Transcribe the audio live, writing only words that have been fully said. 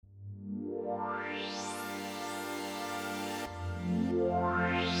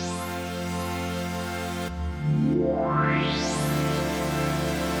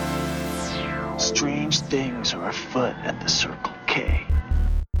Strange things are afoot at the Circle K.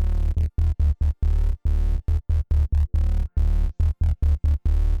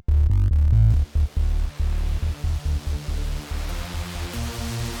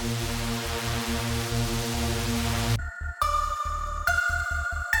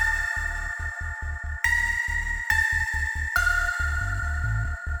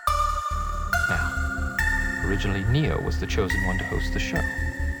 Originally, Neo was the chosen one to host the show,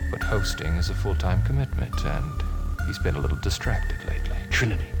 but hosting is a full-time commitment, and he's been a little distracted lately.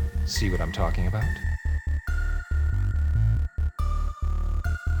 Trinity. See what I'm talking about?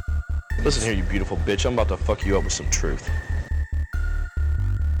 Listen here, you beautiful bitch. I'm about to fuck you up with some truth.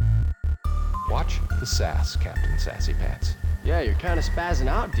 Watch the sass, Captain Sassy Pants. Yeah, you're kind of spazzing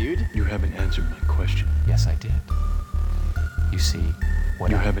out, dude. You haven't answered my question. Yes, I did. You see,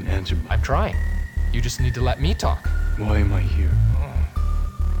 You haven't answered my... I'm trying. You just need to let me talk. Why am I here?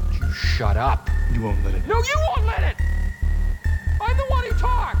 You shut up. You won't let it... No, you won't let it! I'm the one who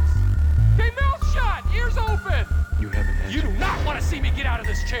talks! Okay, mouth shut, ears open! You haven't answered... You do not want to see me get out of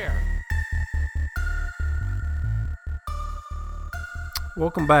this chair!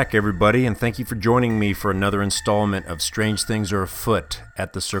 Welcome back, everybody, and thank you for joining me for another installment of Strange Things Are Afoot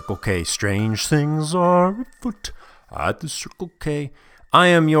at the Circle K. Strange Things Are Afoot at the Circle K. I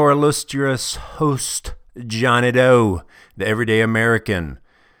am your illustrious host, Johnny Doe, the Everyday American.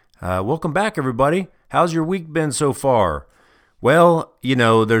 Welcome back, everybody. How's your week been so far? Well, you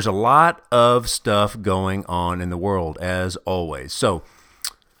know, there's a lot of stuff going on in the world, as always. So,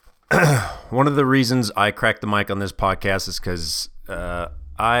 one of the reasons I cracked the mic on this podcast is because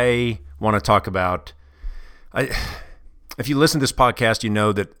I want to talk about... if you listen to this podcast, you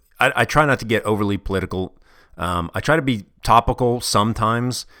know that I try not to get overly political. I try to be topical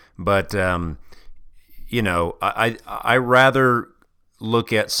sometimes, but you know, I rather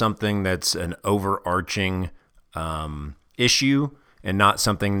look at something that's an overarching issue and not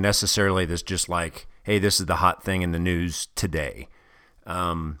something necessarily that's just like, hey, this is the hot thing in the news today.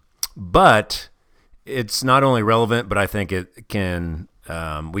 But it's not only relevant, but I think it can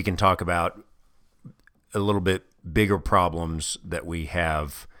we can talk about a little bit bigger problems that we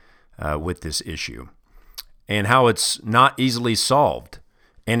have with this issue, and how it's not easily solved,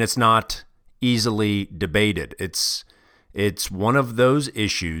 and it's not easily debated. It's one of those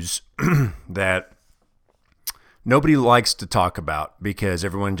issues that nobody likes to talk about because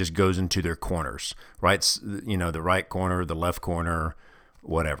everyone just goes into their corners, right? You know, the right corner, the left corner,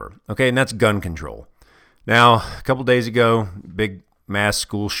 whatever. Okay, and that's gun control. Now, a couple days ago, big mass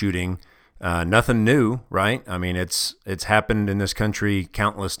school shooting. Nothing new, right? I mean, it's happened in this country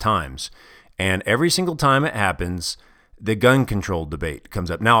countless times. And every single time it happens, the gun control debate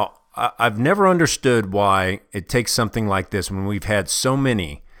comes up. Now, I've never understood why it takes something like this when we've had so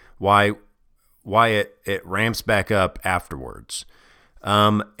many, why it ramps back up afterwards.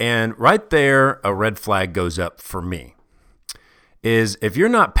 And right there, a red flag goes up for me, is if you're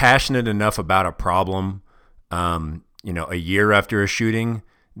not passionate enough about a problem, you know, a year after a shooting,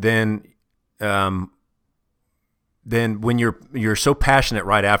 then when you're so passionate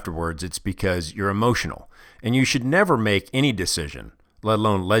right afterwards, it's because you're emotional. And you should never make any decision, let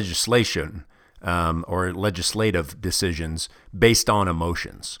alone legislation or legislative decisions, based on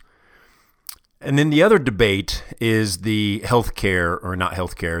emotions. And then the other debate is the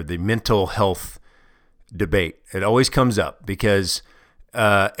the mental health debate. It always comes up because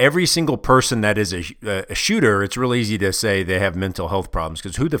every single person that is a shooter, it's real easy to say they have mental health problems,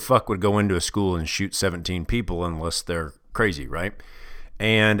 because who the fuck would go into a school and shoot 17 people unless they're crazy, right?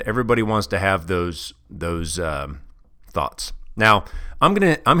 And everybody wants to have those thoughts. Now,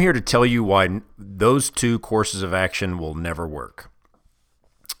 I'm here to tell you why those two courses of action will never work.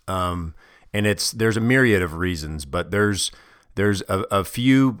 And there's a myriad of reasons, but there's a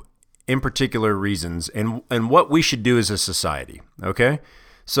few in particular reasons, and what we should do as a society, okay?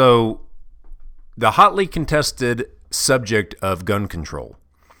 So the hotly contested subject of gun control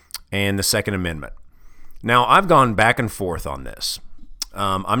and the Second Amendment. Now, I've gone back and forth on this.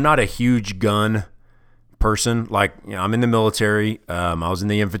 I'm not a huge gun person. Like, you know, I'm in the military. I was in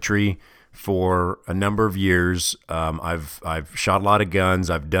the infantry for a number of years. I've shot a lot of guns.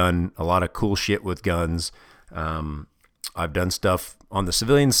 I've done a lot of cool shit with guns. I've done stuff on the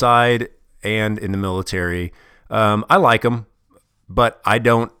civilian side and in the military. I like them, but I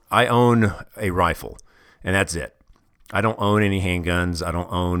own a rifle, and that's it. I don't own any handguns.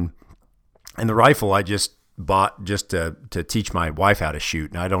 And the rifle I just bought just to teach my wife how to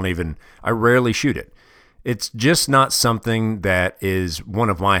shoot, and I rarely shoot it. It's just not something that is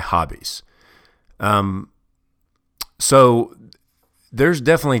one of my hobbies. So there's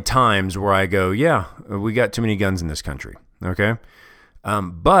definitely times where I go, yeah, we got too many guns in this country. Okay.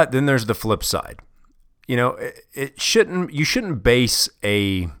 But then there's the flip side. You know, you shouldn't base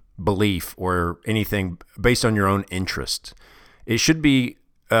a belief or anything based on your own interest. It should be,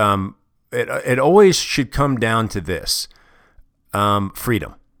 it always should come down to this,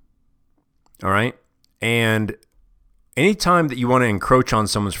 freedom. All right. And anytime that you want to encroach on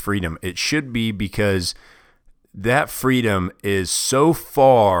someone's freedom, it should be because that freedom is so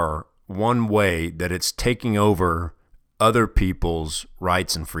far one way that it's taking over other people's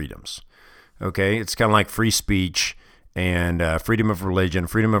rights and freedoms. Okay, it's kind of like free speech and freedom of religion,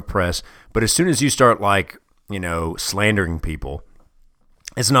 freedom of press. But as soon as you start slandering people,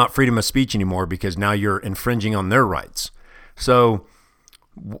 it's not freedom of speech anymore because now you're infringing on their rights. So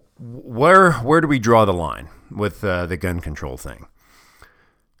where do we draw the line with the gun control thing?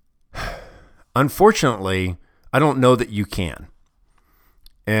 Unfortunately, I don't know that you can.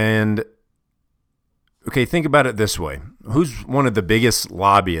 And okay, think about it this way. Who's one of the biggest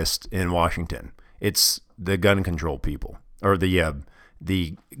lobbyists in Washington? It's the gun control people, or the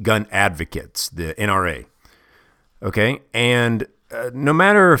gun advocates, the NRA. Okay, and no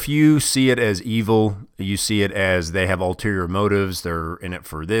matter if you see it as evil, you see it as they have ulterior motives, they're in it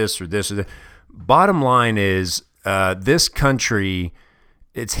for this or this or that. Bottom line is, this country,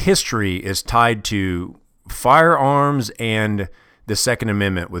 its history is tied to firearms and the Second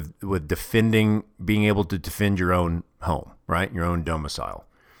Amendment with being able to defend your own home, right? Your own domicile.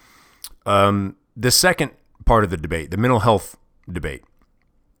 The second part of the debate, the mental health debate.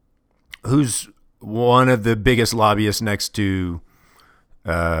 Who's one of the biggest lobbyists next to,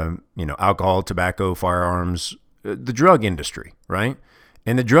 alcohol, tobacco, firearms, the drug industry, right?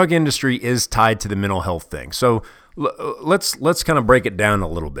 And the drug industry is tied to the mental health thing. So let's kind of break it down a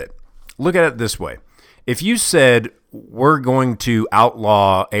little bit. Look at it this way. If you said we're going to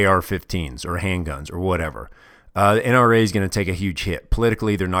outlaw AR-15s or handguns or whatever, the NRA is going to take a huge hit.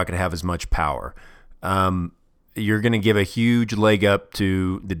 Politically, they're not going to have as much power. You're going to give a huge leg up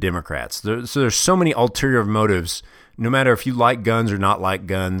to the Democrats. So there's so many ulterior motives. No matter if you like guns or not like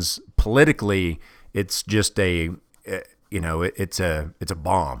guns, politically, it's just it's a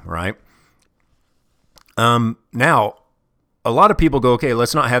bomb, right? Now, a lot of people go, okay,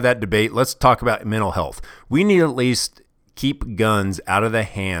 let's not have that debate. Let's talk about mental health. We need at least keep guns out of the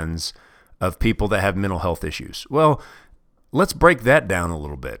hands of people that have mental health issues. Well, let's break that down a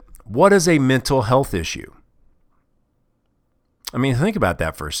little bit. What is a mental health issue? I mean, think about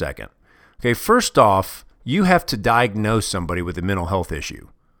that for a second. Okay, first off, you have to diagnose somebody with a mental health issue.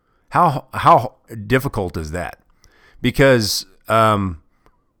 How difficult is that? Because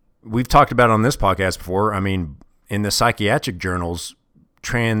we've talked about on this podcast before. I mean, in the psychiatric journals,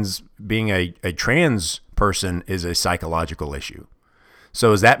 being a trans person is a psychological issue.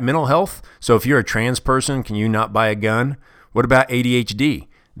 So is that mental health? So if you're a trans person, can you not buy a gun? What about ADHD?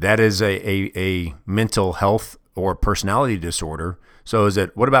 That is a mental health or personality disorder. So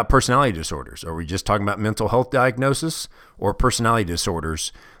what about personality disorders? Are we just talking about mental health diagnosis or personality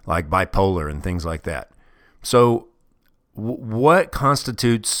disorders like bipolar and things like that? So what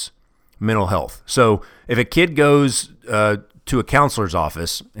constitutes mental health? So if a kid goes to a counselor's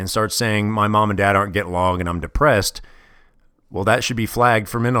office and starts saying, my mom and dad aren't getting along and I'm depressed, well, that should be flagged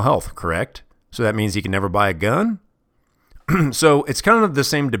for mental health, correct? So that means he can never buy a gun? So it's kind of the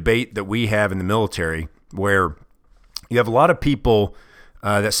same debate that we have in the military, where you have a lot of people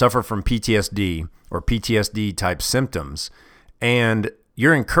that suffer from PTSD or PTSD type symptoms, and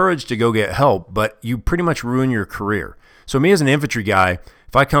you're encouraged to go get help, but you pretty much ruin your career. So me as an infantry guy,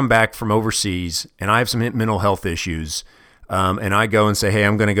 if I come back from overseas and I have some mental health issues, and I go and say, hey,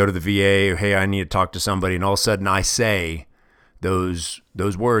 I'm going to go to the VA, or hey, I need to talk to somebody, and all of a sudden I say those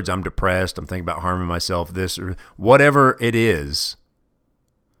words, I'm depressed, I'm thinking about harming myself, this or whatever it is,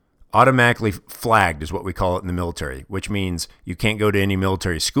 automatically flagged is what we call it in the military, which means you can't go to any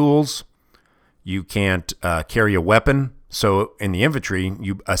military schools, you can't carry a weapon. So in the infantry,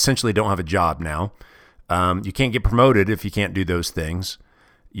 you essentially don't have a job now. You can't get promoted if you can't do those things.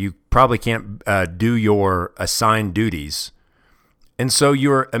 You probably can't do your assigned duties. And so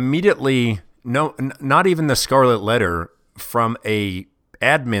you're immediately, not even the scarlet letter, from a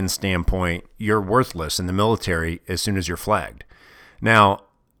admin standpoint, you're worthless in the military as soon as you're flagged. Now,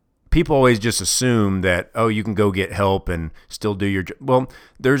 people always just assume that, oh, you can go get help and still do your job. Well,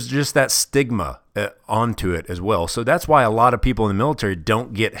 there's just that stigma onto it as well. So that's why a lot of people in the military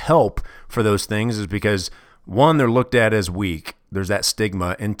don't get help for those things, is because, one, they're looked at as weak. There's that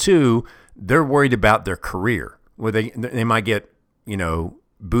stigma. And two, they're worried about their career, where they might get,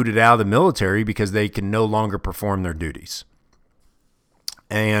 booted out of the military because they can no longer perform their duties.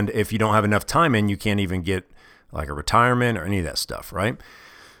 And if you don't have enough time in, you can't even get like a retirement or any of that stuff, right?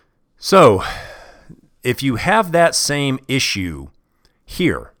 So if you have that same issue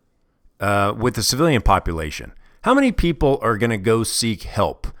here with the civilian population, how many people are going to go seek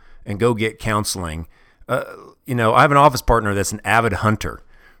help and go get counseling? I have an office partner that's an avid hunter,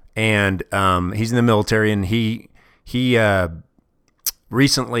 and he's in the military, and he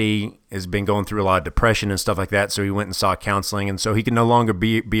recently has been going through a lot of depression and stuff like that. So he went and sought counseling, and so he can no longer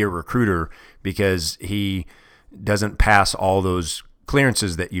be a recruiter because he doesn't pass all those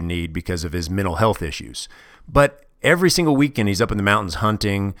clearances that you need because of his mental health issues. But every single weekend he's up in the mountains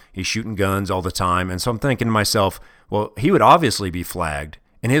hunting, he's shooting guns all the time. And so I'm thinking to myself, well, he would obviously be flagged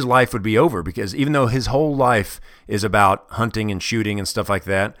and his life would be over, because even though his whole life is about hunting and shooting and stuff like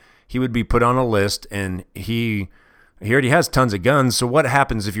that, he would be put on a list, and he already has tons of guns. So what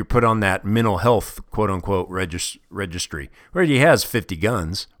happens if you're put on that mental health, quote unquote, registry where he has 50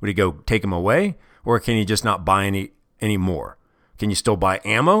 guns? Would he go take them away, or can he just not buy any more? Can you still buy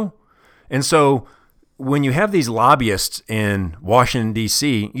ammo? And so when you have these lobbyists in Washington,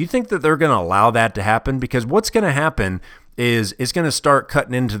 D.C., you think that they're going to allow that to happen? Because what's going to happen is it's going to start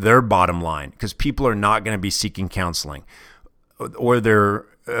cutting into their bottom line, because people are not going to be seeking counseling. Or they're,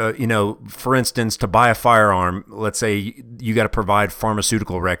 for instance, to buy a firearm, let's say you got to provide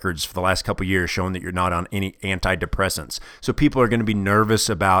pharmaceutical records for the last couple of years showing that you're not on any antidepressants. So people are going to be nervous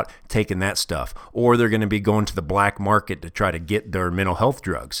about taking that stuff, or they're going to be going to the black market to try to get their mental health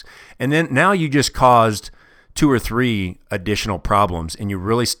drugs. And then now you just caused 2 or 3 additional problems, and you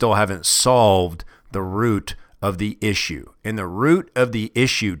really still haven't solved the root of the issue. And the root of the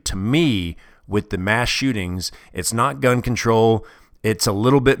issue, to me, with the mass shootings, it's not gun control. It's a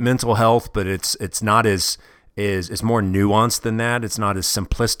little bit mental health, but it's not it's more nuanced than that. It's not as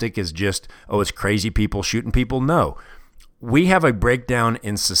simplistic as just, it's crazy people shooting people. No, we have a breakdown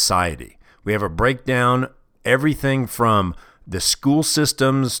in society. We have a breakdown, everything from the school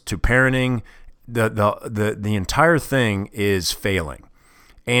systems to parenting. The entire thing is failing.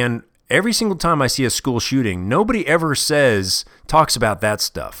 And every single time I see a school shooting, nobody ever talks about that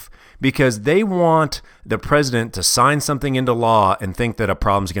stuff, because they want the president to sign something into law and think that a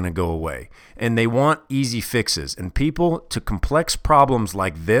problem's going to go away. And they want easy fixes. And people, to complex problems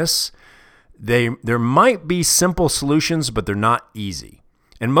like this, there might be simple solutions, but they're not easy.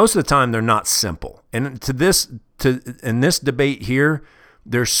 And most of the time, they're not simple. And in this debate here,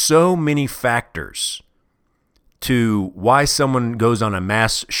 there's so many factors to why someone goes on a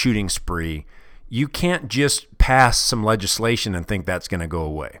mass shooting spree. You can't just pass some legislation and think that's going to go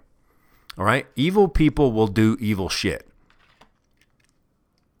away. All right? Evil people will do evil shit.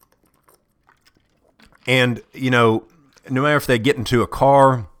 And, no matter if they get into a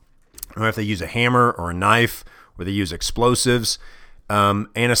car, or if they use a hammer or a knife, or they use explosives, and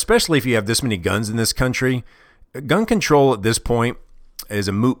especially if you have this many guns in this country, gun control at this point is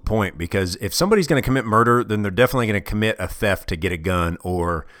a moot point, because if somebody's going to commit murder, then they're definitely going to commit a theft to get a gun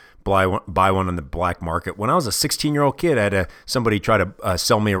or buy one on the black market. When I was a 16-year-old kid, I had somebody try to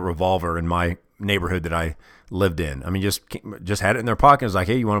sell me a revolver in my neighborhood that I lived in. I mean, just had it in their pocket. It was like,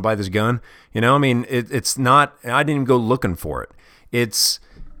 hey, you want to buy this gun? It's not, I didn't even go looking for it. It's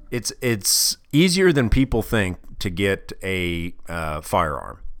easier than people think to get a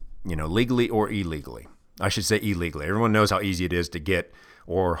firearm, legally or illegally. I should say illegally. Everyone knows how easy it is to get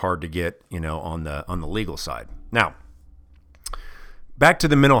or hard to get, on the legal side. Now, back to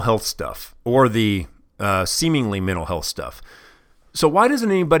the mental health stuff, or the seemingly mental health stuff. So why doesn't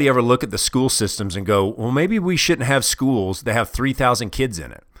anybody ever look at the school systems and go, well, maybe we shouldn't have schools that have 3,000 kids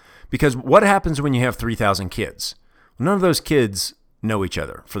in it? Because what happens when you have 3,000 kids? None of those kids know each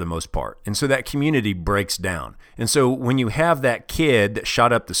other for the most part. And so that community breaks down. And so when you have that kid that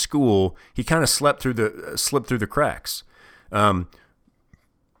shot up the school, he kind of slipped through the cracks.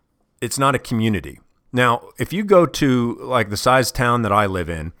 It's not a community. Now, if you go to like the size town that I live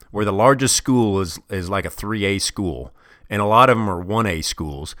in, where the largest school is like a 3A school, and a lot of them are 1A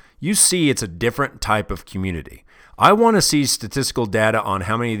schools, you see it's a different type of community. I want to see statistical data on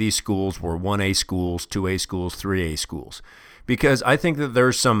how many of these schools were 1A schools, 2A schools, 3A schools, because I think that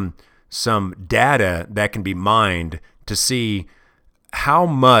there's some data that can be mined to see how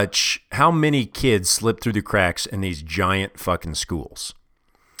many kids slip through the cracks in these giant fucking schools.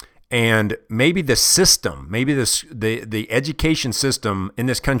 And maybe the system, the education system in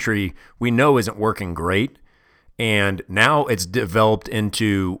this country, we know isn't working great. And now it's developed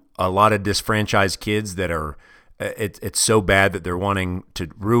into a lot of disfranchised kids that are, it's so bad that they're wanting to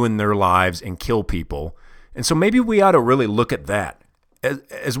ruin their lives and kill people. And so maybe we ought to really look at that,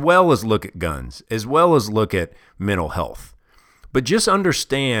 as well as look at guns, as well as look at mental health. But just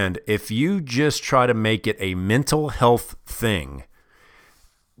understand, if you just try to make it a mental health thing,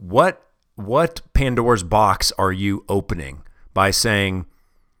 what Pandora's box are you opening by saying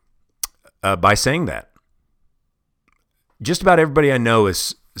that? Just about everybody I know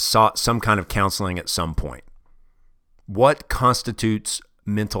has sought some kind of counseling at some point. What constitutes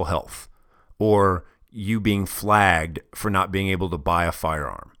mental health, or you being flagged for not being able to buy a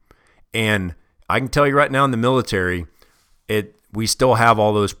firearm? And I can tell you right now, in the military, we still have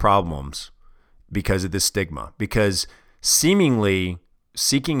all those problems because of this stigma, because seemingly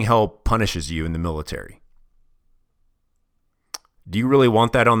seeking help punishes you in the military. Do you really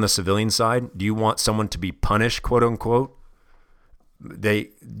want that on the civilian side? Do you want someone to be punished, quote unquote,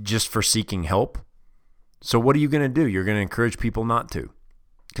 just for seeking help? So what are you going to do? You're going to encourage people not to,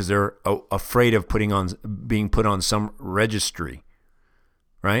 because they're afraid of being put on some registry,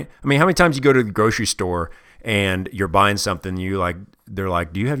 right? I mean, how many times you go to the grocery store and you're buying something, they're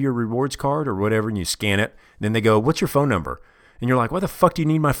like, do you have your rewards card or whatever? And you scan it. And then they go, what's your phone number? And you're like, why the fuck do you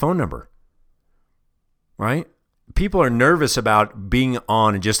need my phone number? Right? People are nervous about being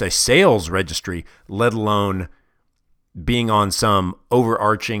on just a sales registry, let alone being on some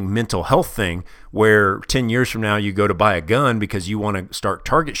overarching mental health thing where 10 years from now you go to buy a gun because you want to start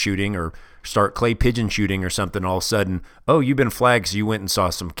target shooting or start clay pigeon shooting or something. All of a sudden, oh, you've been flagged, so you went and saw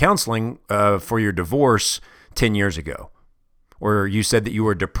some counseling for your divorce 10 years ago. Or you said that you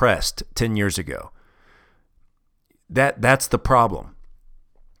were depressed 10 years ago. That's the problem.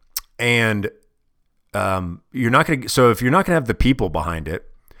 And you're not going to, so if you're not going to have the people behind it,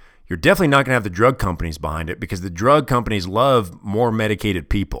 you're definitely not going to have the drug companies behind it, because the drug companies love more medicated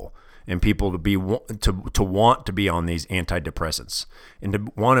people and people to want to be on these antidepressants and to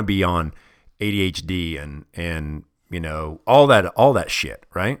want to be on ADHD and all that shit,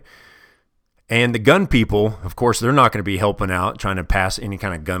 right? And the gun people, of course, they're not going to be helping out trying to pass any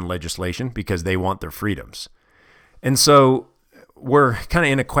kind of gun legislation because they want their freedoms. And so we're kind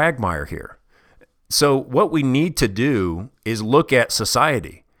of in a quagmire here. So what we need to do is look at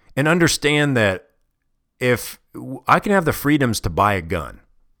society and understand that if I can have the freedoms to buy a gun,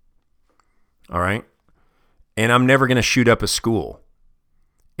 all right, and I'm never going to shoot up a school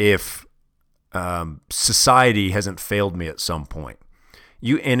if society hasn't failed me at some point.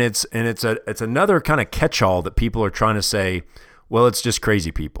 It's another kind of catch-all that people are trying to say, well, it's just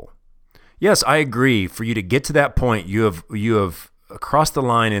crazy people. Yes, I agree. For you to get to that point, you have crossed the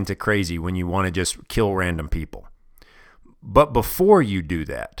line into crazy when you want to just kill random people. But before you do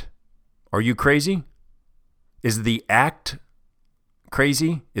that, are you crazy? Is the act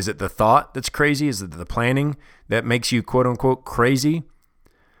crazy? Is it the thought that's crazy? Is it the planning that makes you quote unquote crazy?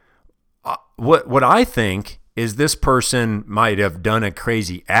 What I think is this person might have done a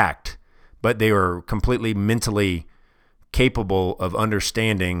crazy act, but they were completely mentally capable of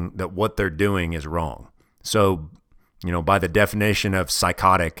understanding that what they're doing is wrong. So, by the definition of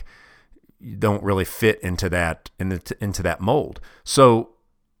psychotic, you don't really fit into that mold. So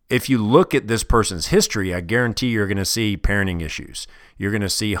if you look at this person's history, I guarantee you're going to see parenting issues. You're going to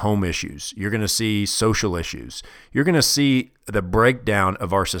see home issues. You're going to see social issues. You're going to see the breakdown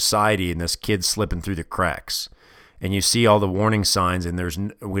of our society and this kid slipping through the cracks. And you see all the warning signs,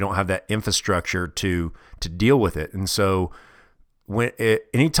 and we don't have that infrastructure to deal with it. And so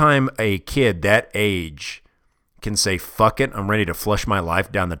anytime a kid that age can say, fuck it, I'm ready to flush my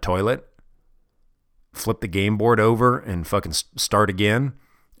life down the toilet, flip the game board over and fucking start again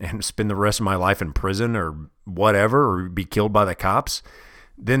and spend the rest of my life in prison or whatever, or be killed by the cops,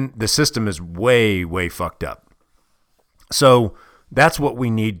 then the system is way, way fucked up. So that's what we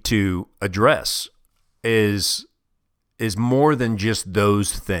need to address is more than just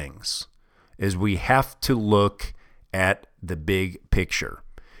those things, is we have to look at the big picture.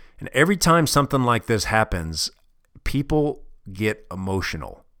 And every time something like this happens, people get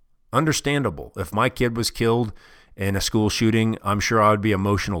emotional. Understandable. If my kid was killed in a school shooting, I'm sure I would be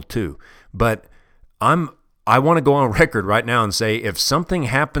emotional too. But I want to go on record right now and say, if something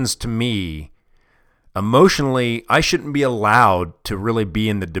happens to me emotionally, I shouldn't be allowed to really be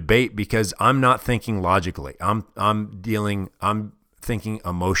in the debate, because I'm not thinking logically. I'm thinking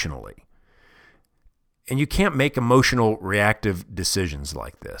emotionally. And you can't make emotional reactive decisions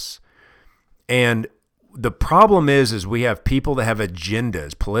like this. And the problem is we have people that have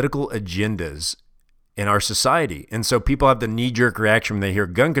agendas, political agendas in our society. And so people have the knee-jerk reaction when they hear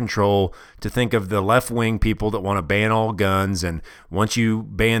gun control to think of the left-wing people that want to ban all guns. And once you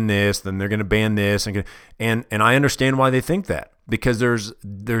ban this, then they're going to ban this. And I understand why they think that, because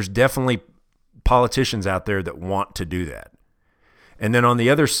there's definitely politicians out there that want to do that. And then on the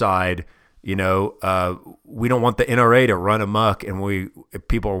other side, we don't want the NRA to run amok and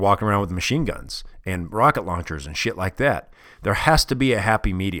people are walking around with machine guns and rocket launchers and shit like that. There has to be a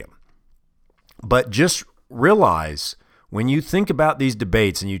happy medium. But just realize when you think about these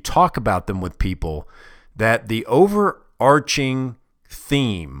debates and you talk about them with people that the overarching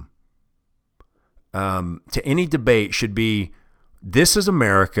theme to any debate should be, this is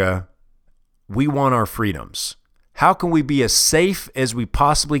America. We want our freedoms. How can we be as safe as we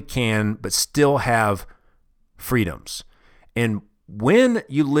possibly can, but still have freedoms? And when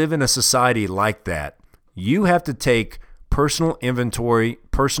you live in a society like that, you have to take personal inventory,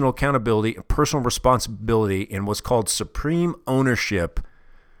 personal accountability, and personal responsibility in what's called supreme ownership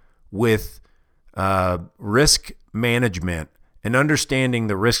with risk management and understanding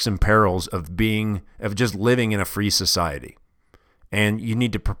the risks and perils of just living in a free society. And you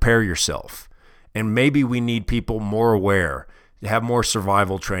need to prepare yourself. And maybe we need people more aware, to have more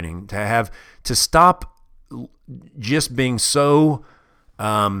survival training, to stop just being so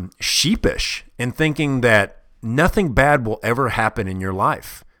sheepish and thinking that nothing bad will ever happen in your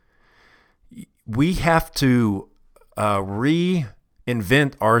life. We have to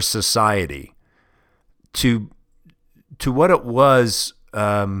reinvent our society to what it was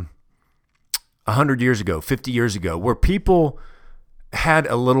 100 years ago, 50 years ago, where people had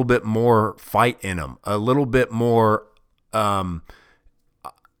a little bit more fight in them, a little bit more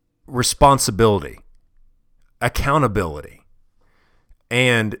responsibility, accountability,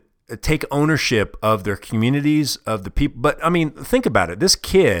 and take ownership of their communities, of the people. But I mean, think about it. This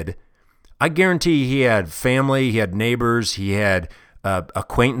kid, I guarantee he had family, he had neighbors, he had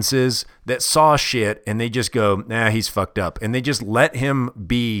acquaintances that saw shit and they just go, nah, he's fucked up. And they just let him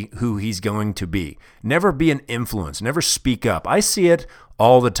be who he's going to be. Never be an influence, never speak up. I see it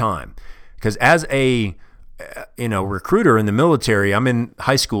all the time because as a recruiter in the military, I'm in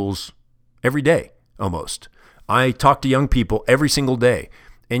high schools every day almost. I talk to young people every single day.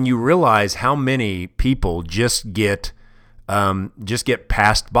 And you realize how many people just get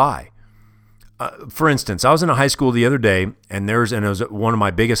passed by. For instance, I was in a high school the other day, and it was at one of my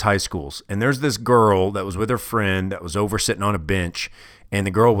biggest high schools. And there's this girl that was with her friend that was over sitting on a bench, and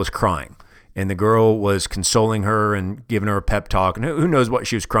the girl was crying. And the girl was consoling her and giving her a pep talk. And who knows what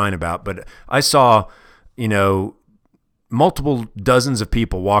she was crying about. But I saw, multiple dozens of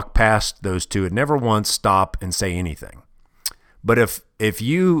people walk past those two and never once stop and say anything. But if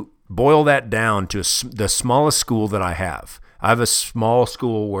you boil that down to the smallest school that I have a small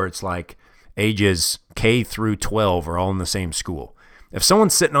school where it's like ages K through 12 are all in the same school. If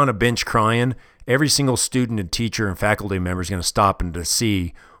someone's sitting on a bench crying, every single student and teacher and faculty member is going to stop and to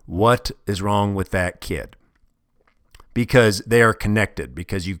see what is wrong with that kid. Because they are connected,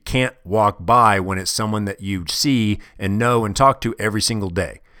 because you can't walk by when it's someone that you see and know and talk to every single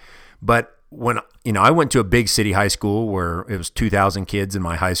day. But when I went to a big city high school where it was 2,000 kids in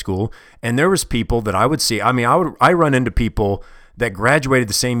my high school, and there was people that I would see. I mean, I run into people that graduated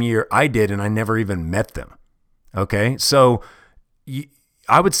the same year I did, and I never even met them. Okay, so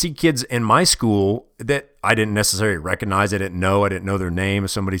I would see kids in my school that I didn't necessarily recognize. I didn't know their name.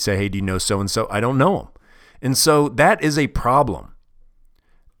 If somebody say, "Hey, do you know so and so?" I don't know them, and so that is a problem.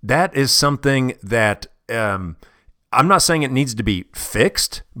 That is something that. I'm not saying it needs to be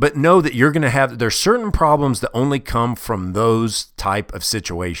fixed, but know that you're going to there's certain problems that only come from those type of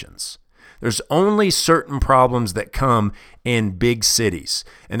situations. There's only certain problems that come in big cities,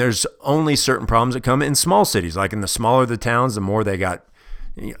 and there's only certain problems that come in small cities. Like in the smaller the towns, the more they got,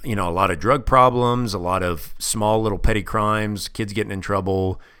 a lot of drug problems, a lot of small little petty crimes, kids getting in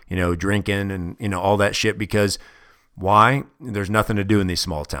trouble, drinking and, all that shit because why? There's nothing to do in these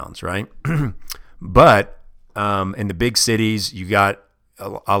small towns, right? But in the big cities, you got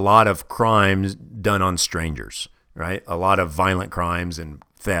a lot of crimes done on strangers, right? A lot of violent crimes and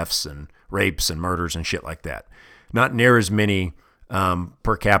thefts and rapes and murders and shit like that. Not near as many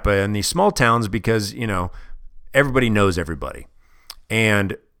per capita in these small towns because, everybody knows everybody.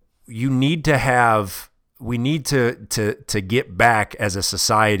 And we need to get back as a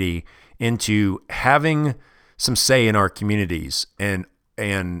society into having some say in our communities and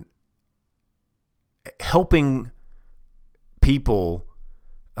helping people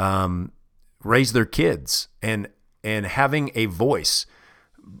raise their kids and having a voice,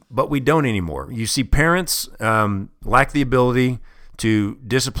 but we don't anymore. You see parents lack the ability to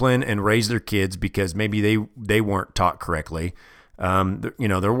discipline and raise their kids because maybe they weren't taught correctly.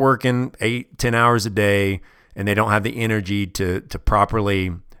 They're working 8-10 hours a day and they don't have the energy to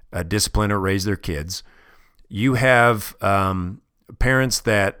properly discipline or raise their kids. You have parents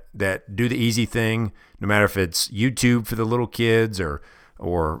that do the easy thing, no matter if it's YouTube for the little kids or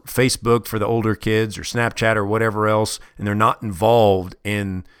or Facebook for the older kids or Snapchat or whatever else, and they're not involved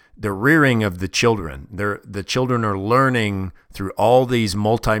in the rearing of the children. The children are learning through all these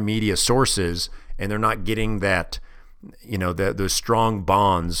multimedia sources, and they're not getting that, those strong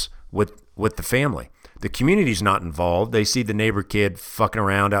bonds with the family. The community's not involved. They see the neighbor kid fucking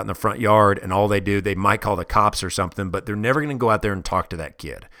around out in the front yard, and all they might call the cops or something, but they're never going to go out there and talk to that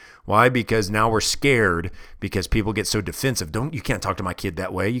kid. Why? Because now we're scared because people get so defensive. You can't talk to my kid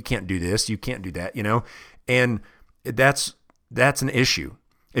that way. You can't do this. You can't do that, And that's an issue.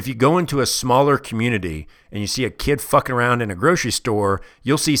 If you go into a smaller community and you see a kid fucking around in a grocery store,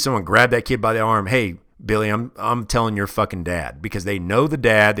 you'll see someone grab that kid by the arm. Hey, Billy, I'm telling your fucking dad, because they know the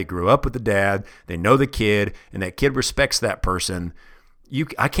dad. They grew up with the dad. They know the kid, and that kid respects that person.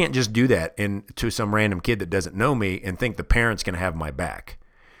 I can't just do that to some random kid that doesn't know me and think the parent's going to have my back.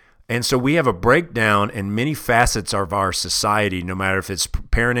 And so we have a breakdown in many facets of our society, no matter if it's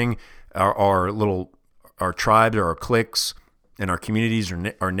parenting, our tribes or our cliques and our communities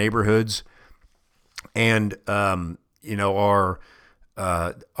or our neighborhoods, and our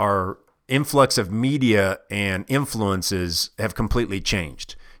influx of media and influences have completely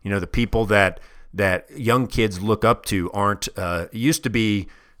changed. The people that young kids look up to aren't used to be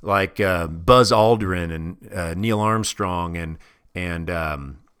like Buzz Aldrin and Neil Armstrong and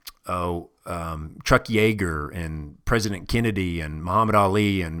Chuck Yeager and President Kennedy and Muhammad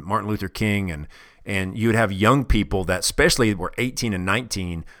Ali and Martin Luther King, and you would have young people that, especially were 18 and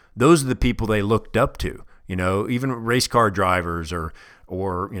 19, those are the people they looked up to, even race car drivers or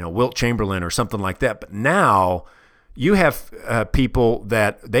Wilt Chamberlain or something like that. But now you have people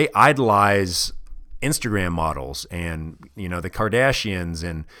that they idolize Instagram models and, the Kardashians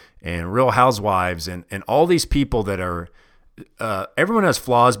and Real Housewives and all these people that are, everyone has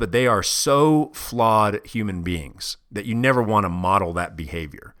flaws, but they are so flawed human beings that you never want to model that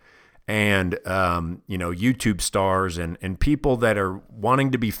behavior. And, YouTube stars and people that are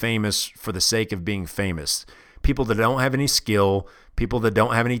wanting to be famous for the sake of being famous, people that don't have any skill, people that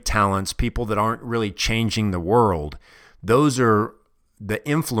don't have any talents, people that aren't really changing the world. Those are the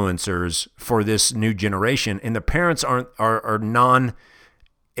influencers for this new generation. And the parents are non-existent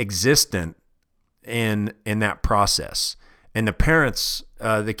in that process. And the parents,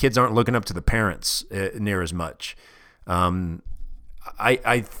 the kids aren't looking up to the parents near as much.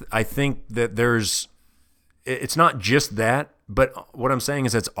 I think that it's not just that, but what I'm saying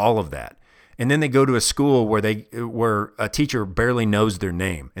is it's all of that. And then they go to a school where a teacher barely knows their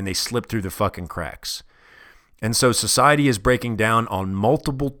name and they slip through the fucking cracks. And so society is breaking down on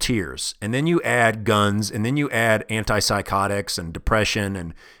multiple tiers. And then you add guns, and then you add antipsychotics and depression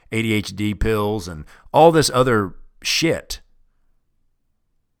and ADHD pills and all this other shit.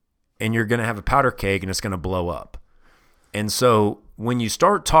 And you're going to have a powder keg and it's going to blow up. And so when you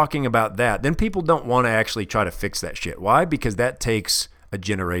start talking about that, then people don't want to actually try to fix that shit. Why? Because that takes a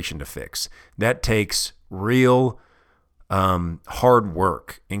generation to fix. That takes real hard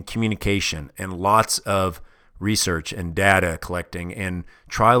work and communication and lots of research and data collecting and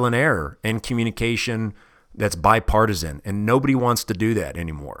trial and error and communication that's bipartisan. And nobody wants to do that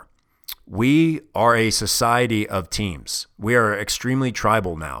anymore. We are a society of teams. We are extremely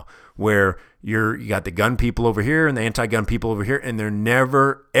tribal now, where you got the gun people over here and the anti-gun people over here, and they're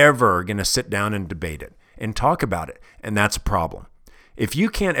never, ever going to sit down and debate it and talk about it. And that's a problem. If you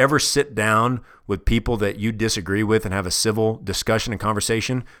can't ever sit down with people that you disagree with and have a civil discussion and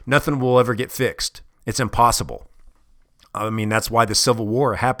conversation, nothing will ever get fixed. It's impossible. I mean, that's why the Civil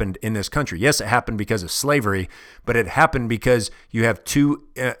War happened in this country. Yes, it happened because of slavery, but it happened because you have two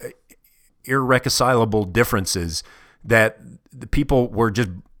irreconcilable differences that the people were just,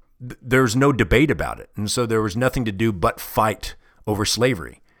 there's no debate about it. And so there was nothing to do but fight over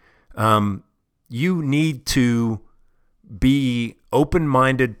slavery. You need to be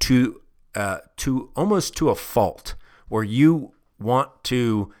open-minded to almost to a fault, where you want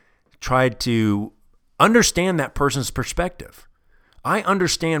to try to understand that person's perspective. I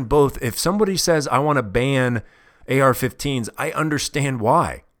understand both. If somebody says, I want to ban AR-15s, I understand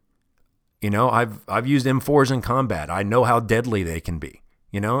why. I've used M4s in combat. I know how deadly they can be,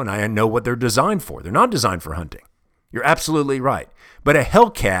 and I know what they're designed for. They're not designed for hunting. You're absolutely right. But a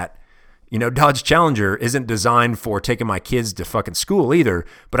Hellcat, Dodge Challenger isn't designed for taking my kids to fucking school either,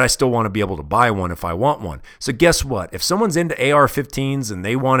 but I still want to be able to buy one if I want one. So guess what? If someone's into AR-15s and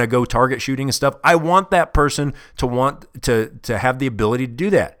they want to go target shooting and stuff, I want that person to want to have the ability to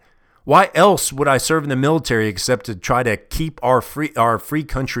do that. Why else would I serve in the military except to try to keep our free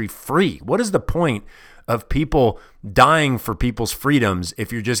country free? What is the point of people dying for people's freedoms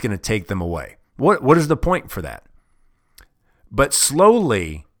if you're just going to take them away? What is the point for that? But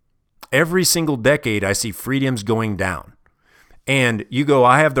slowly, every single decade, I see freedoms going down. And you go,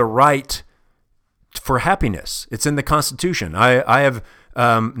 I have the right for happiness. It's in the Constitution. I have,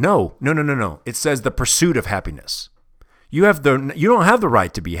 no. It says the pursuit of happiness. You don't have the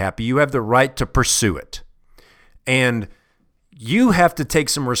right to be happy. You have the right to pursue it. And you have to take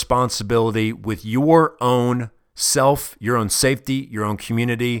some responsibility with your own self, your own safety, your own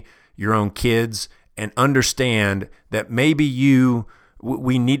community, your own kids, and understand that maybe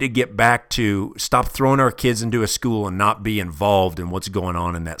we need to get back to stop throwing our kids into a school and not be involved in what's going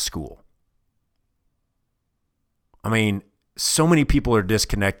on in that school. I mean, so many people are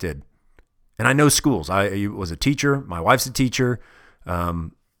disconnected. And I know schools. I was a teacher. My wife's a teacher.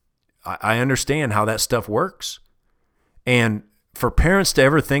 I understand how that stuff works. And for parents to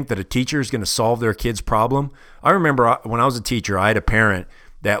ever think that a teacher is going to solve their kid's problem. I remember when I was a teacher, I had a parent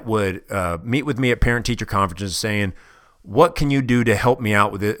that would meet with me at parent-teacher conferences saying, what can you do to help me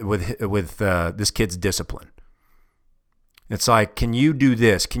out with this kid's discipline? It's like, can you do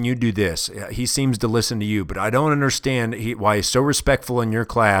this? Can you do this? He seems to listen to you, but I don't understand why he's so respectful in your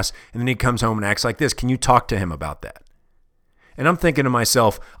class, and then he comes home and acts like this. Can you talk to him about that? And I'm thinking to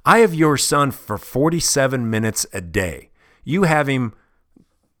myself, I have your son for 47 minutes a day. You have him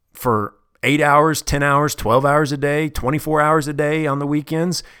for 8 hours, 10 hours, 12 hours a day, 24 hours a day on the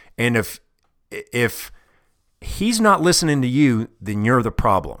weekends. And if he's not listening to you, then you're the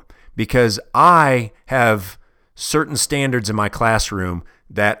problem. Because I have certain standards in my classroom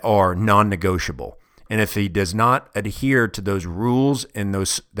that are non-negotiable. And if he does not adhere to those rules and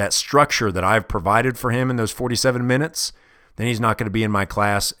that structure that I've provided for him in those 47 minutes, then he's not going to be in my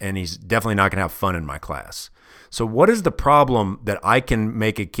class, and he's definitely not going to have fun in my class. So what is the problem that I can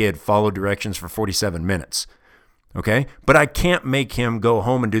make a kid follow directions for 47 minutes? Okay? But I can't make him go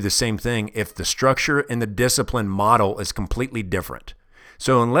home and do the same thing if the structure and the discipline model is completely different.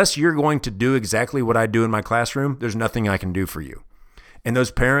 So unless you're going to do exactly what I do in my classroom, there's nothing I can do for you. And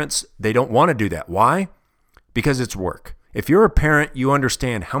those parents, they don't want to do that. Why? Because it's work. If you're a parent, you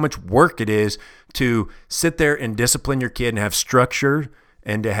understand how much work it is to sit there and discipline your kid and have structure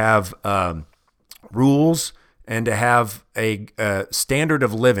and to have rules and to have a standard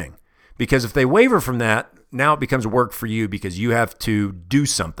of living. Because if they waver from that, now it becomes work for you because you have to do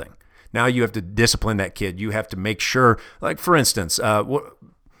something. Now you have to discipline that kid. You have to make sure, like for instance,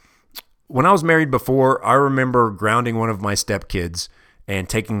 when I was married before, I remember grounding one of my stepkids and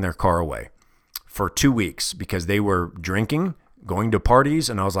taking their car away for 2 weeks because they were drinking, going to parties,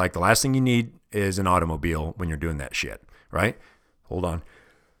 and I was like, the last thing you need is an automobile when you're doing that shit, right? Hold on.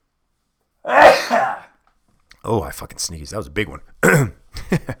 Oh, I fucking sneezed. That was a big one.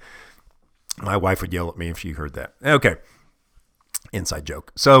 My wife would yell at me if she heard that. Okay. Inside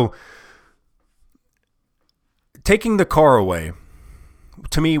joke. So taking the car away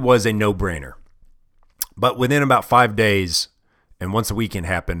to me was a no-brainer. But within about 5 days, and once the weekend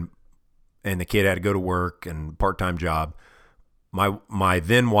happened, and the kid had to go to work and part-time job, my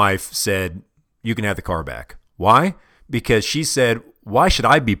then wife said, you can have the car back. Why? Because she said, why should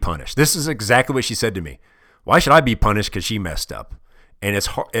I be punished? This is exactly what she said to me. Why should I be punished because she messed up? And it's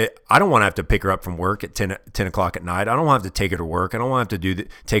hard. I don't want to have to pick her up from work at 10 o'clock at night. I don't want to have to take her to work. I don't want to have to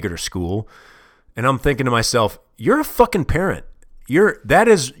take her to school. And I'm thinking to myself, you're a fucking parent. That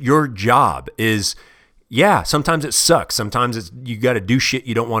is your job is, yeah, sometimes it sucks. Sometimes you got to do shit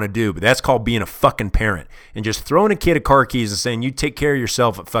you don't want to do, but that's called being a fucking parent. And just throwing a kid a car keys and saying you take care of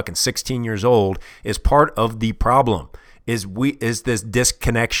yourself at fucking 16 years old is part of the problem, is this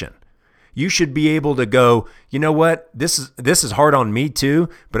disconnection. You should be able to go, you know what, this is hard on me too,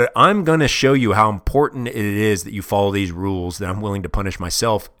 but I'm going to show you how important it is that you follow these rules, that I'm willing to punish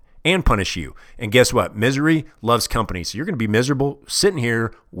myself and punish you. And guess what? Misery loves company. So you're going to be miserable sitting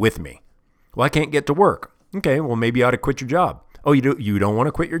here with me. Well, I can't get to work. Okay, well, maybe you ought to quit your job. Oh, you don't want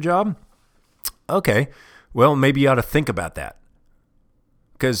to quit your job? Okay, well, maybe you ought to think about that.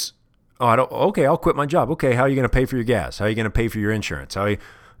 Because, I'll quit my job. Okay, how are you going to pay for your gas? How are you going to pay for your insurance?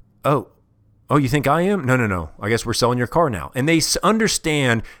 Oh, you think I am? No. I guess we're selling your car now. And they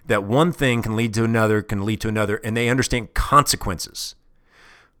understand that one thing can lead to another, and they understand consequences.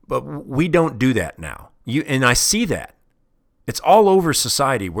 But we don't do that now. And I see that. It's all over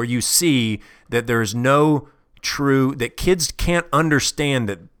society where you see that there's no true, that kids can't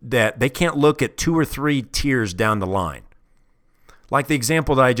understand that they can't look at 2 or 3 tiers down the line. Like the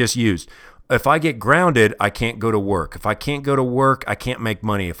example that I just used. If I get grounded, I can't go to work. If I can't go to work, I can't make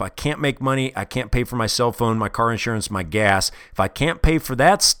money. If I can't make money, I can't pay for my cell phone, my car insurance, my gas. If I can't pay for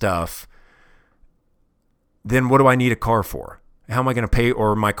that stuff, then what do I need a car for? How am I going to pay,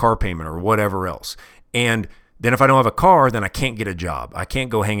 or my car payment or whatever else? And Then if I don't have a car, then I can't get a job. I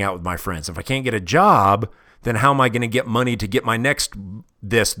can't go hang out with my friends. If I can't get a job, then how am I going to get money to get my next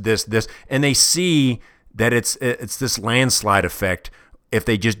this? And they see that it's this landslide effect. If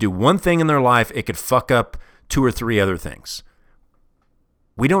they just do one thing in their life, it could fuck up 2 or 3 other things.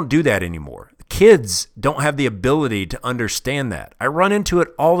 We don't do that anymore. Kids don't have the ability to understand that. I run into it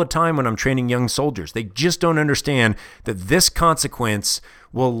all the time when I'm training young soldiers. They just don't understand that this consequence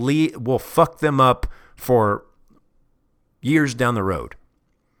will fuck them up for years down the road.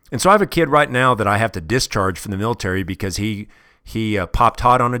 And so I have a kid right now that I have to discharge from the military because he popped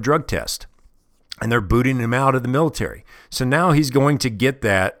hot on a drug test, and they're booting him out of the military. So now he's going to get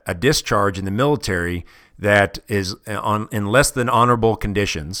a discharge in the military that is in less than honorable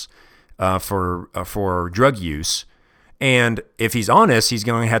conditions for drug use. And if he's honest, he's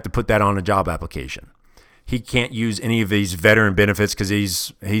going to have to put that on a job application. He can't use any of these veteran benefits because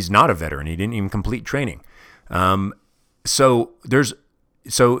he's not a veteran. He didn't even complete training. So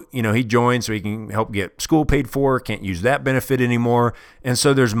he joined so he can help get school paid for, can't use that benefit anymore. And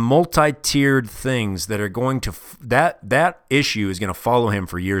so there's multi-tiered things that are going to, that issue is going to follow him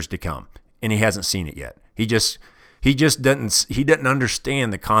for years to come. And he hasn't seen it yet. He doesn't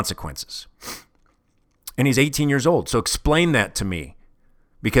understand the consequences. And he's 18 years old. So explain that to me,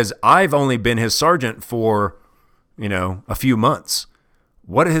 because I've only been his sergeant for, a few months.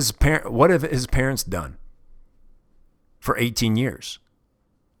 What have his parents done for 18 years?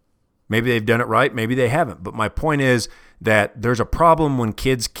 Maybe they've done it right, maybe they haven't. But my point is that there's a problem when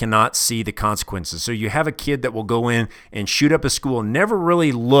kids cannot see the consequences. So you have a kid that will go in and shoot up a school, never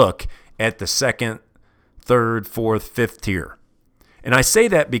really look at the second, third, fourth, fifth tier. And I say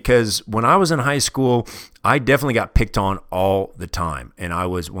that because when I was in high school, I definitely got picked on all the time. And I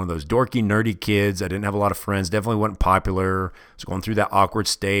was one of those dorky, nerdy kids. I didn't have a lot of friends, definitely wasn't popular. I was going through that awkward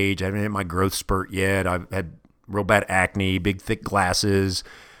stage. I haven't hit my growth spurt yet. I had real bad acne, big, thick glasses.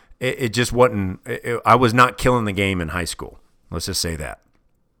 It just wasn't, I was not killing the game in high school. Let's just say that.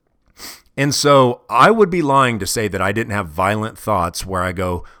 And so I would be lying to say that I didn't have violent thoughts where I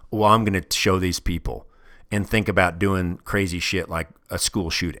go, well, I'm going to show these people and think about doing crazy shit like a school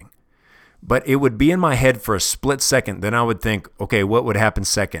shooting. But it would be in my head for a split second. Then I would think, okay, what would happen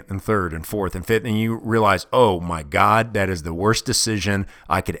second and third and fourth and fifth? And you realize, oh my God, that is the worst decision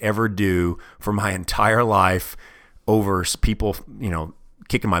I could ever do for my entire life over people,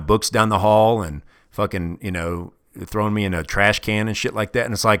 kicking my books down the hall and fucking, throwing me in a trash can and shit like that.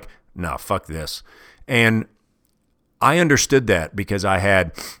 And it's like, no, fuck this. And I understood that because I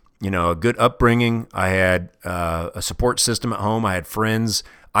had, a good upbringing. I had a support system at home. I had friends.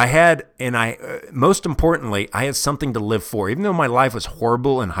 Most importantly, I had something to live for. Even though my life was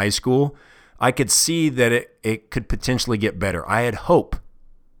horrible in high school, I could see that it could potentially get better. I had hope.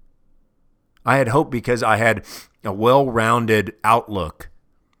 Because I had a well-rounded outlook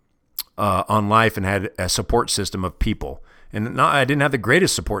on life and had a support system of people. And I didn't have the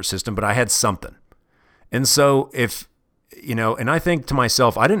greatest support system, but I had something. And so and I think to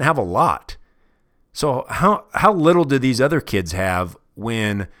myself, I didn't have a lot. So how little do these other kids have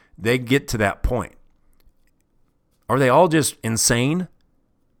when they get to that point? Are they all just insane?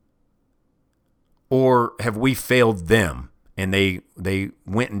 Or have we failed them and they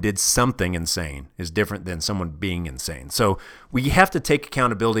went and did something insane is different than someone being insane? So we have to take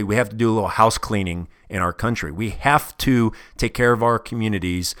accountability. We have to do a little house cleaning in our country. We have to take care of our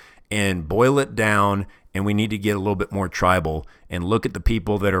communities and boil it down. And we need to get a little bit more tribal and look at the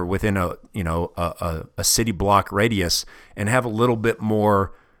people that are within a city block radius and have a little bit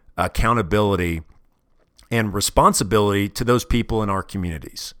more accountability and responsibility to those people in our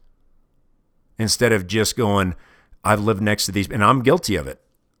communities. Instead of just going, I've lived next to these, and I'm guilty of it,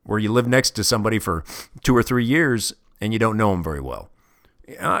 where you live next to somebody for 2 or 3 years and you don't know them very well.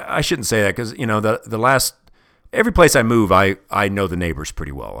 I shouldn't say that because, every place I move, I know the neighbors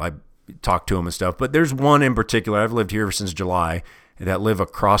pretty well. I talk to them and stuff, but there's one in particular. I've lived here since July that live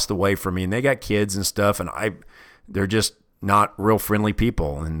across the way from me, and they got kids and stuff, and they're just not real friendly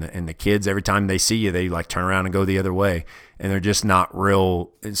people. And the kids, every time they see you, they like turn around and go the other way, and they're just not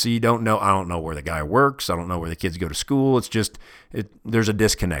real. So I don't know where the guy works. I don't know where the kids go to school. It's just, there's a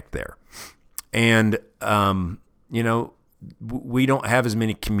disconnect there. And, we don't have as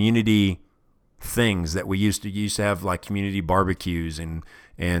many community things that we used to have, like community barbecues and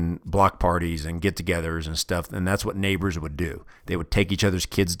block parties and get-togethers and stuff. And that's what neighbors would do. They would take each other's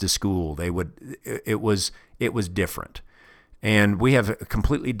kids to school. It was different. And we have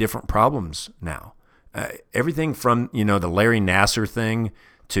completely different problems now. Everything from, the Larry Nassar thing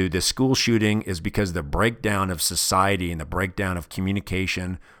to the school shooting is because the breakdown of society and the breakdown of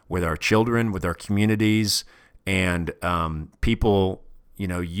communication with our children, with our communities, and people,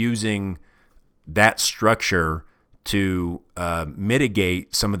 using that structure to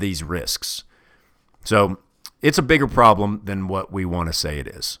mitigate some of these risks. So it's a bigger problem than what we want to say it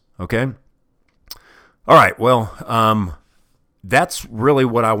is. Okay. All right. Well, that's really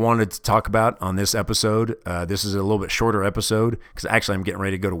what I wanted to talk about on this episode. This is a little bit shorter episode because actually I'm getting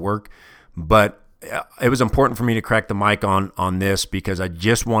ready to go to work, but it was important for me to crack the mic on this because I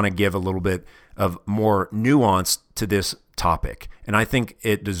just want to give a little bit of more nuance to this topic. And I think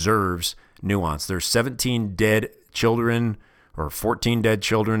it deserves nuance. There's 17 dead children or 14 dead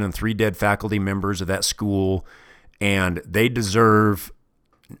children and 3 dead faculty members of that school, and they deserve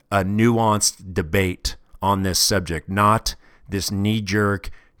a nuanced debate on this subject, not this knee-jerk,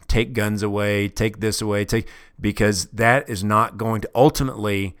 take guns away, take this away, because that is not going to,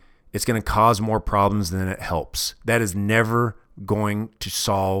 ultimately, it's going to cause more problems than it helps. That is never going to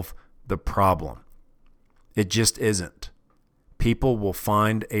solve the problem. It just isn't. People will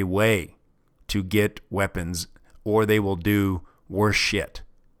find a way to get weapons, or they will do worse shit.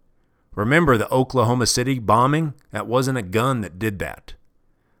 Remember the Oklahoma City bombing? That wasn't a gun that did that.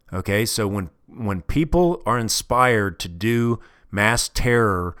 Okay, so when people are inspired to do mass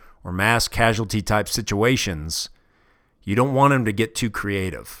terror or mass casualty type situations, you don't want them to get too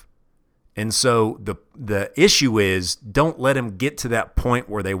creative. And so the issue is, don't let them get to that point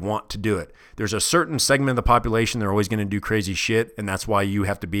where they want to do it. There's a certain segment of the population, they're always going to do crazy shit, and that's why you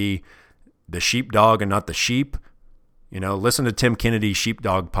have to be the sheepdog and not the sheep. Listen to Tim Kennedy's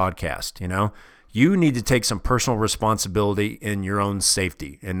Sheepdog podcast. You need to take some personal responsibility in your own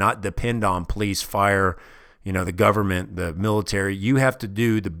safety and not depend on police, fire, the government, the military. You have to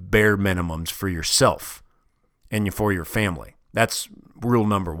do the bare minimums for yourself and for your family. That's rule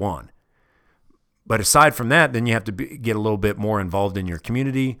number 1. But aside from that, then you have to get a little bit more involved in your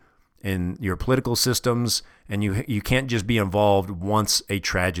community, in your political systems, and you can't just be involved once a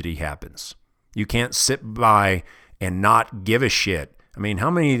tragedy happens. You can't sit by and not give a shit. I mean, how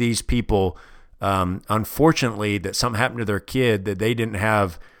many of these people, unfortunately, that something happened to their kid that they didn't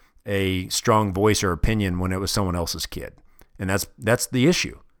have a strong voice or opinion when it was someone else's kid? And that's the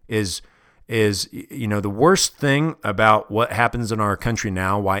issue. Is the worst thing about what happens in our country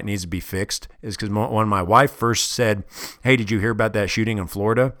now, why it needs to be fixed, is because when my wife first said, "Hey, did you hear about that shooting in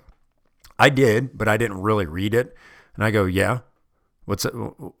Florida?" I did, but I didn't really read it. And I go, "Yeah, what's it?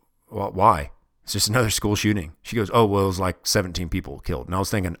 Why?" It's just another school shooting. She goes, "Oh, well, it was like 17 people killed." And I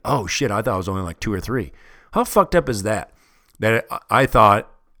was thinking, oh shit, I thought it was only like 2 or 3. How fucked up is that? That I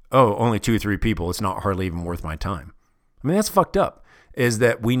thought, oh, only 2 or 3 people. It's not hardly even worth my time. I mean, that's fucked up. Is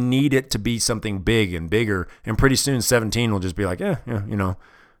that we need it to be something big and bigger, and pretty soon 17 will just be like, yeah.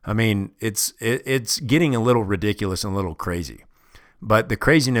 I mean, it's getting a little ridiculous and a little crazy. But the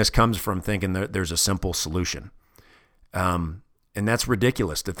craziness comes from thinking that there's a simple solution. And that's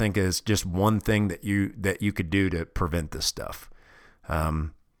ridiculous to think it's just one thing that you could do to prevent this stuff.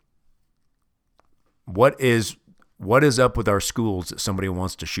 What is up with our schools that somebody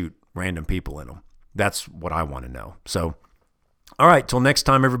wants to shoot random people in them? That's what I want to know. So, all right, till next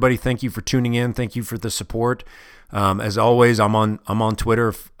time, everybody. Thank you for tuning in. Thank you for the support. As always, I'm on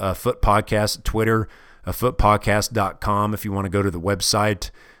Twitter, Foot Podcast, Twitter, footpodcast.com. If you want to go to the website.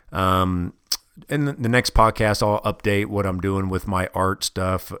 In the next podcast, I'll update what I'm doing with my art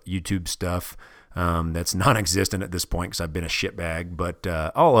stuff, YouTube stuff. That's non-existent at this point because I've been a shitbag, but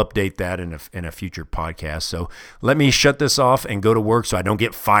I'll update that in a future podcast. So let me shut this off and go to work so I don't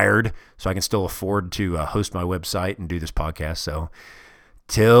get fired, so I can still afford to host my website and do this podcast. So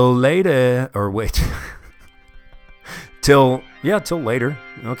till later, or wait, till later.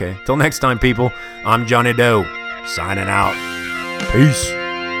 Okay, till next time, people. I'm Johnny Doe, signing out. Peace.